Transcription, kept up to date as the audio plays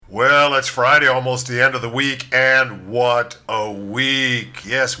it's Friday, almost the end of the week, and what a week.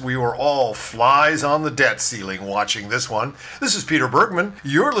 Yes, we were all flies on the debt ceiling watching this one. This is Peter Bergman.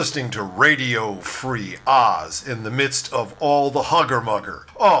 You're listening to Radio Free Oz in the midst of all the hugger-mugger.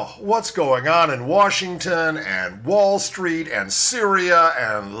 Oh, what's going on in Washington and Wall Street and Syria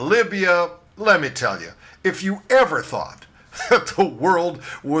and Libya? Let me tell you, if you ever thought that the world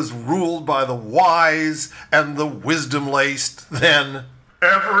was ruled by the wise and the wisdom-laced, then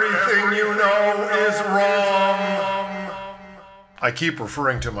everything you know is wrong. I keep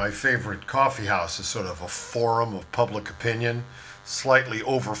referring to my favorite coffee house as sort of a forum of public opinion. Slightly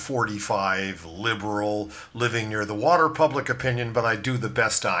over 45, liberal, living near the water public opinion, but I do the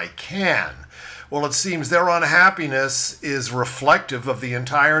best I can. Well, it seems their unhappiness is reflective of the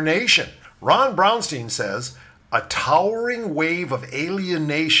entire nation. Ron Brownstein says, a towering wave of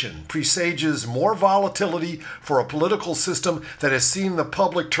alienation presages more volatility for a political system that has seen the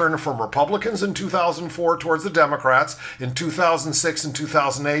public turn from Republicans in 2004 towards the Democrats in 2006 and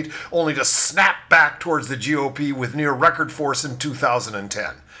 2008, only to snap back towards the GOP with near record force in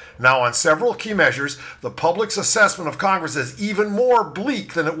 2010. Now, on several key measures, the public's assessment of Congress is even more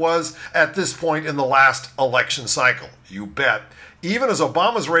bleak than it was at this point in the last election cycle. You bet. Even as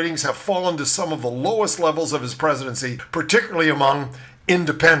Obama's ratings have fallen to some of the lowest levels of his presidency, particularly among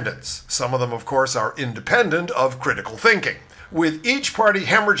independents. Some of them, of course, are independent of critical thinking. With each party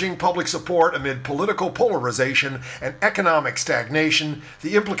hemorrhaging public support amid political polarization and economic stagnation,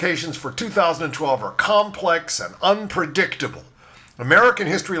 the implications for 2012 are complex and unpredictable. American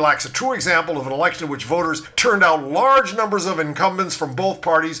history lacks a true example of an election in which voters turned out large numbers of incumbents from both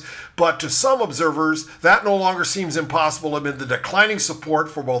parties, but to some observers, that no longer seems impossible amid the declining support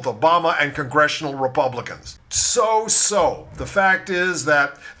for both Obama and congressional Republicans. So, the fact is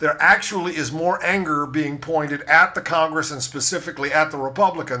that there actually is more anger being pointed at the Congress and specifically at the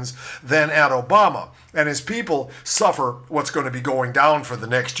Republicans than at Obama. And his people suffer what's going to be going down for the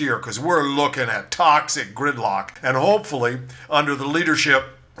next year because we're looking at toxic gridlock. And hopefully, under the leadership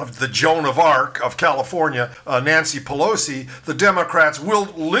of the Joan of Arc of California, Nancy Pelosi, the Democrats will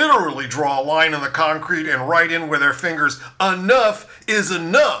literally draw a line in the concrete and write in with their fingers, enough is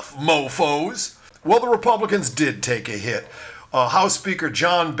enough, mofos. Well, the Republicans did take a hit. House Speaker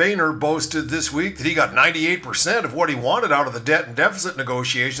John Boehner boasted this week that he got 98% of what he wanted out of the debt and deficit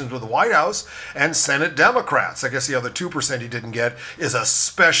negotiations with the White House and Senate Democrats. I guess the other 2% he didn't get is a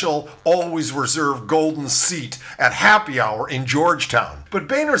special, always reserved golden seat at happy hour in Georgetown. But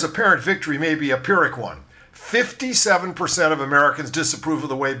Boehner's apparent victory may be a Pyrrhic one. 57% of Americans disapprove of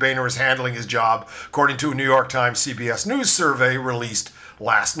the way Boehner is handling his job, according to a New York Times CBS News survey released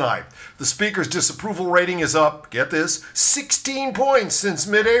last night. The Speaker's disapproval rating is up, get this, 16 points since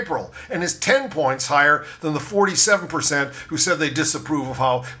mid-April, and is 10 points higher than the 47% who said they disapprove of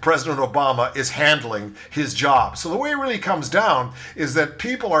how President Obama is handling his job. So the way it really comes down is that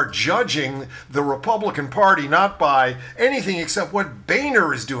people are judging the Republican Party not by anything except what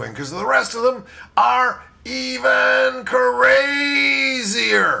Boehner is doing, because the rest of them are even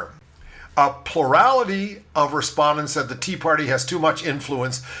crazier. A plurality of respondents said the Tea Party has too much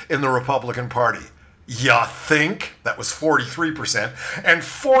influence in the Republican Party. Ya think? That was 43%. And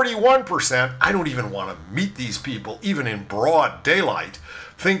 41%, I don't even want to meet these people, even in broad daylight,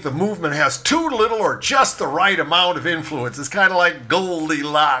 think the movement has too little or just the right amount of influence. It's kind of like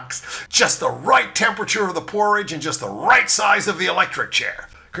Goldilocks. Just the right temperature of the porridge and just the right size of the electric chair.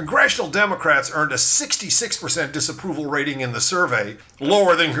 Congressional Democrats earned a 66% disapproval rating in the survey,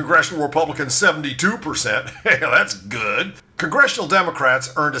 lower than Congressional Republicans' 72%. Hey, that's good. Congressional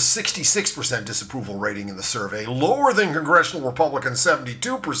Democrats earned a 66% disapproval rating in the survey, lower than Congressional Republicans'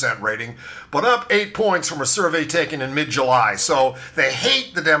 72% rating, but up 8 points from a survey taken in mid-July. So they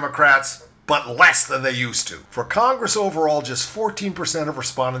hate the Democrats, but less than they used to. For Congress overall, just 14% of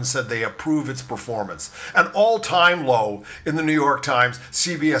respondents said they approve its performance, an all-time low in the New York Times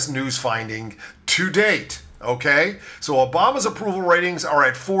CBS News finding to date. Okay? So Obama's approval ratings are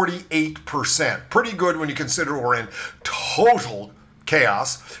at 48%. Pretty good when you consider we're in total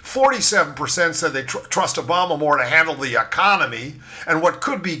chaos. 47% said they trust Obama more to handle the economy, and what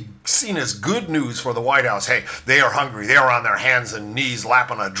could be seen as good news for the White House. Hey, they are hungry. They are on their hands and knees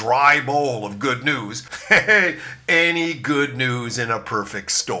lapping a dry bowl of good news. Hey, any good news in a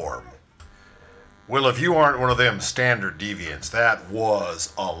perfect storm. Well, if you aren't one of them standard deviants, that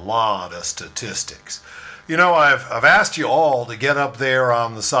was a lot of statistics. You know, I've asked you all to get up there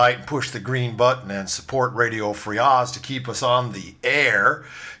on the site and push the green button and support Radio Free Oz to keep us on the air.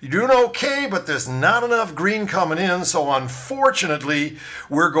 You're doing okay, but there's not enough green coming in, so unfortunately,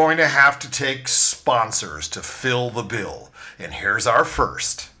 we're going to have to take sponsors to fill the bill. And here's our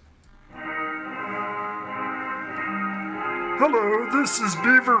first. Hello, this is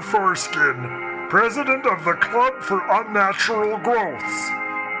Beaver Foreskin, president of the Club for Unnatural Growths.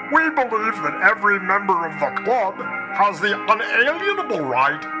 We believe that every member of the club has the unalienable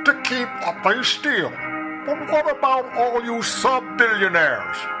right to keep what they steal. But what about all you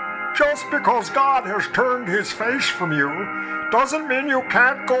sub-billionaires? Just because God has turned his face from you doesn't mean you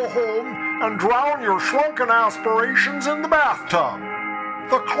can't go home and drown your shrunken aspirations in the bathtub.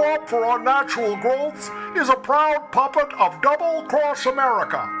 The Club for Unnatural Growths is a proud puppet of Double Cross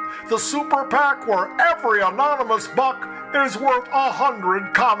America, the super PAC where every anonymous buck is worth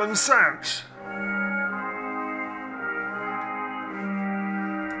 100 common cents.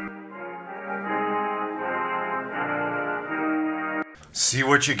 See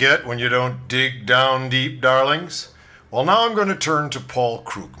what you get when you don't dig down deep, darlings? Well, now I'm going to turn to Paul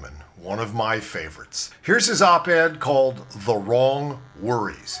Krugman, one of my favorites. Here's his op-ed called The Wrong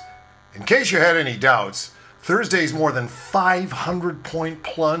Worries. In case you had any doubts, Thursday's more than 500-point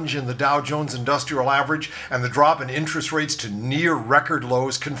plunge in the Dow Jones Industrial Average and the drop in interest rates to near record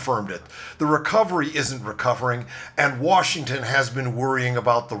lows confirmed it. The recovery isn't recovering, and Washington has been worrying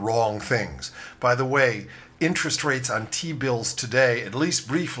about the wrong things. By the way, interest rates on T-bills today, at least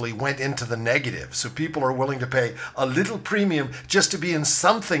briefly, went into the negative, so people are willing to pay a little premium just to be in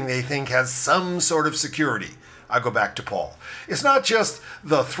something they think has some sort of security. I go back to Paul. It's not just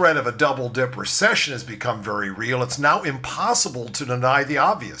the threat of a double-dip recession has become very real. It's now impossible to deny the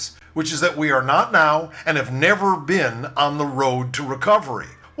obvious, which is that we are not now and have never been on the road to recovery.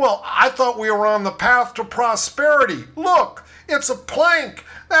 Well, I thought we were on the path to prosperity. Look, it's a plank.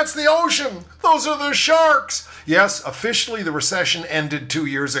 That's the ocean. Those are the sharks. Yes, officially the recession ended 2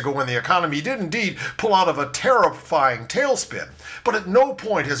 years ago when the economy did indeed pull out of a terrifying tailspin. But at no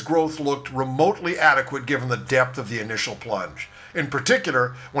point has growth looked remotely adequate given the depth of the initial plunge. In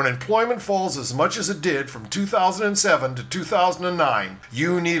particular, when employment falls as much as it did from 2007 to 2009,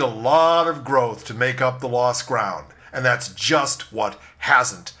 you need a lot of growth to make up the lost ground. And that's just what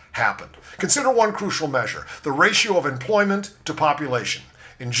hasn't happened. Consider one crucial measure, the ratio of employment to population.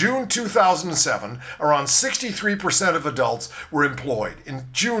 In June 2007, around 63% of adults were employed. In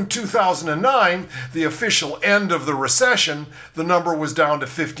June 2009, the official end of the recession, the number was down to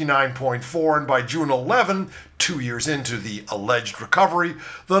 59.4, and by June 11, 2 years into the alleged recovery,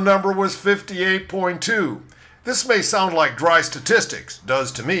 the number was 58.2. This may sound like dry statistics,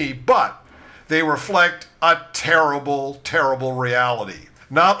 does to me, but they reflect a terrible, terrible reality.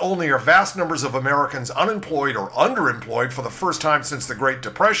 Not only are vast numbers of Americans unemployed or underemployed for the first time since the Great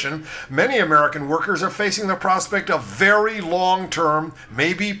Depression, many American workers are facing the prospect of very long-term,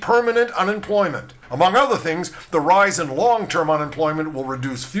 maybe permanent unemployment. Among other things, the rise in long-term unemployment will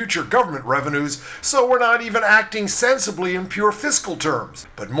reduce future government revenues, so we're not even acting sensibly in pure fiscal terms.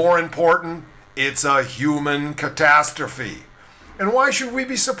 But more important, it's a human catastrophe. And why should we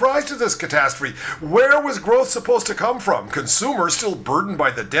be surprised at this catastrophe? Where was growth supposed to come from? Consumers, still burdened by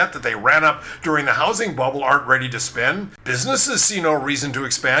the debt that they ran up during the housing bubble, aren't ready to spend. Businesses see no reason to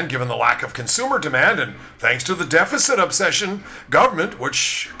expand given the lack of consumer demand. And thanks to the deficit obsession, government,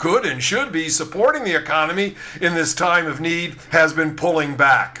 which could and should be supporting the economy in this time of need, has been pulling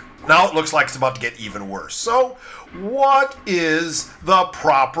back. Now it looks like it's about to get even worse. So, what is the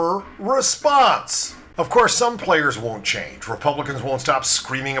proper response? Of course, some players won't change. Republicans won't stop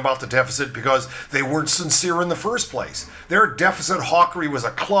screaming about the deficit because they weren't sincere in the first place. Their deficit hawkery was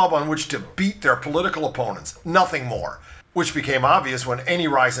a club on which to beat their political opponents, nothing more. Which became obvious when any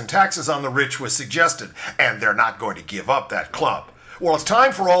rise in taxes on the rich was suggested, and they're not going to give up that club. Well, it's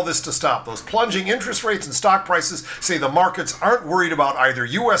time for all this to stop. Those plunging interest rates and stock prices say the markets aren't worried about either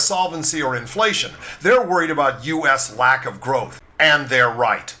U.S. solvency or inflation. They're worried about U.S. lack of growth. And they're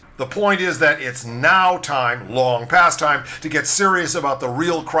right. The point is that it's now time, long past time, to get serious about the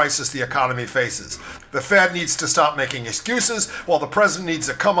real crisis the economy faces. The Fed needs to stop making excuses, while the president needs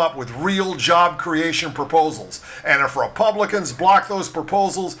to come up with real job creation proposals. And if Republicans block those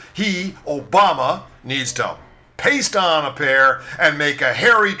proposals, he, Obama, needs to paste on a pair and make a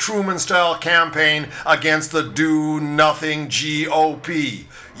Harry Truman-style campaign against the do-nothing GOP.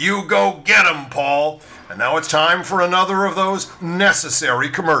 You go get 'em, Paul. And now it's time for another of those necessary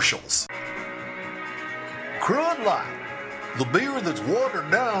commercials. Crud Lite, the beer that's watered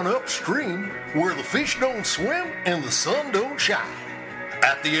down upstream where the fish don't swim and the sun don't shine.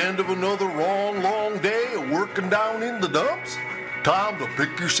 At the end of another long day of working down in the dumps, time to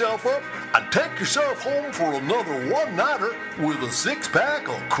pick yourself up and take yourself home for another one-nighter with a six-pack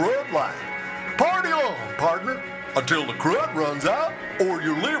of Crud Lite. Party on, partner, until the crud runs out or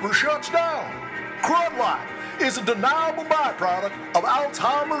your liver shuts down. Crud Lite is a deniable byproduct of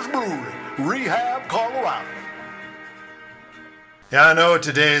Alzheimer's Brewery, Rehab, Colorado. Yeah, I know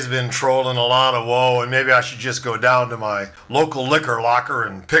today's been trolling a lot of woe, and maybe I should just go down to my local liquor locker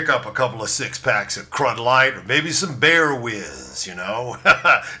and pick up a couple of 6-packs of Crud Lite, or maybe some Bear Whiz, you know?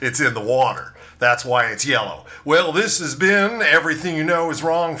 It's in the water. That's why it's yellow. Well, this has been Everything You Know Is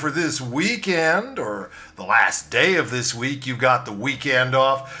Wrong for this weekend, or the last day of this week. You've got the weekend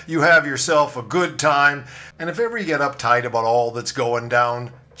off. You have yourself a good time. And if ever you get uptight about all that's going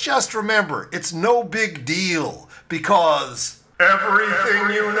down, just remember, it's no big deal, because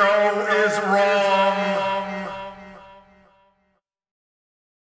everything you know is wrong.